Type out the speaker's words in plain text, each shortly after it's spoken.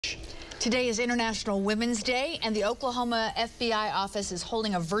Today is International Women's Day, and the Oklahoma FBI office is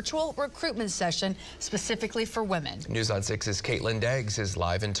holding a virtual recruitment session specifically for women. News on 6's Caitlin Deggs is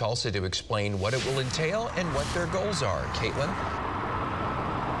live in Tulsa to explain what it will entail and what their goals are. Caitlin?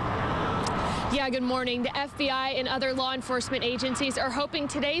 Yeah, good morning. The FBI and other law enforcement agencies are hoping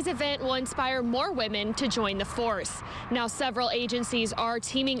today's event will inspire more women to join the force. Now, several agencies are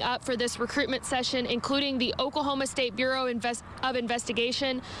teaming up for this recruitment session, including the Oklahoma State Bureau of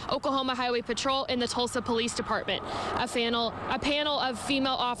Investigation, Oklahoma Highway Patrol, and the Tulsa Police Department. A panel of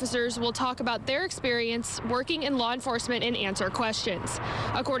female officers will talk about their experience working in law enforcement and answer questions.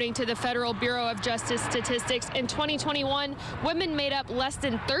 According to the Federal Bureau of Justice statistics, in 2021, women made up less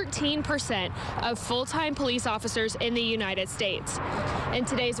than 13% of full-time police officers in the United States. And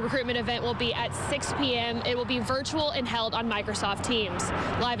today's recruitment event will be at 6 p.m. It will be virtual and held on Microsoft Teams.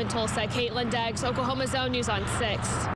 Live in Tulsa, Caitlin Deggs, Oklahoma Zone News on 6.